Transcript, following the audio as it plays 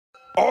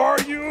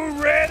Are you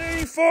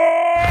ready for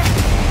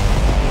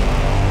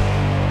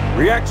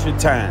reaction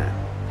time?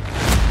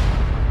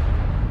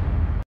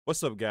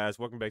 What's up, guys?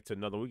 Welcome back to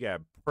another. We got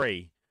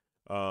Prey,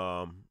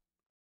 little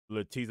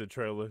teaser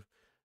trailer.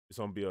 It's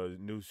gonna be a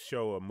new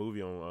show, a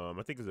movie on.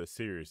 I think it's a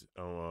series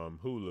on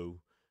Hulu.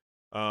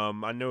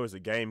 I know it's a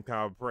game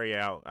called Prey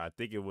out. I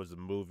think it was a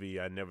movie.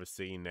 I never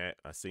seen that.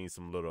 I seen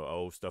some little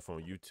old stuff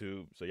on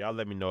YouTube. So y'all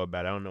let me know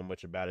about it. I don't know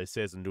much about it. It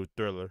says a new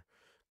thriller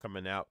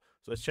coming out.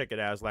 So let's check it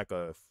out. It's like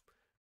a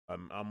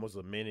almost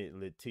a minute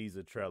little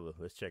teaser trailer.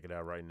 Let's check it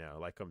out right now.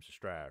 Like, come,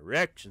 subscribe.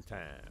 Reaction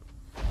time.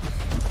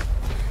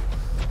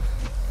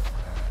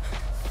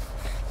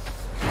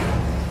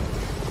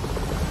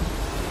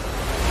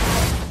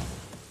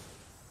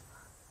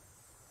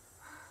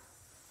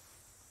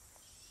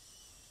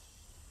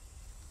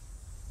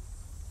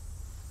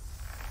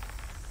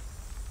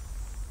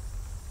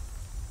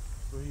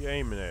 Where you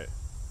aiming at?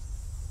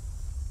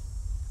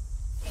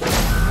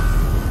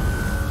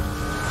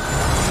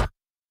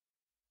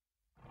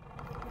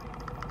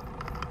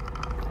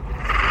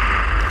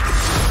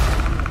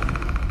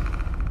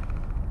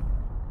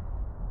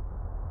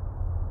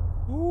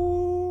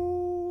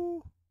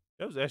 Ooh,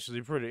 that was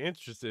actually pretty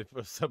interesting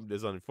for something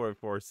that's only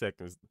 44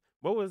 seconds.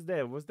 What was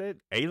that? Was that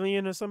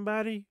Alien or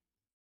somebody?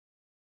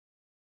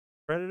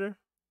 Predator?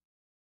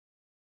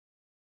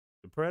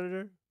 The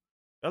Predator?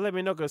 Y'all let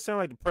me know, cause it sound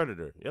like the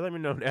Predator. Y'all let me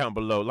know down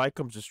below. Like,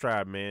 come,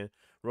 subscribe, man.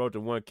 Road to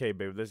 1K,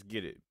 baby. Let's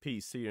get it.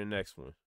 Peace. See you in the next one.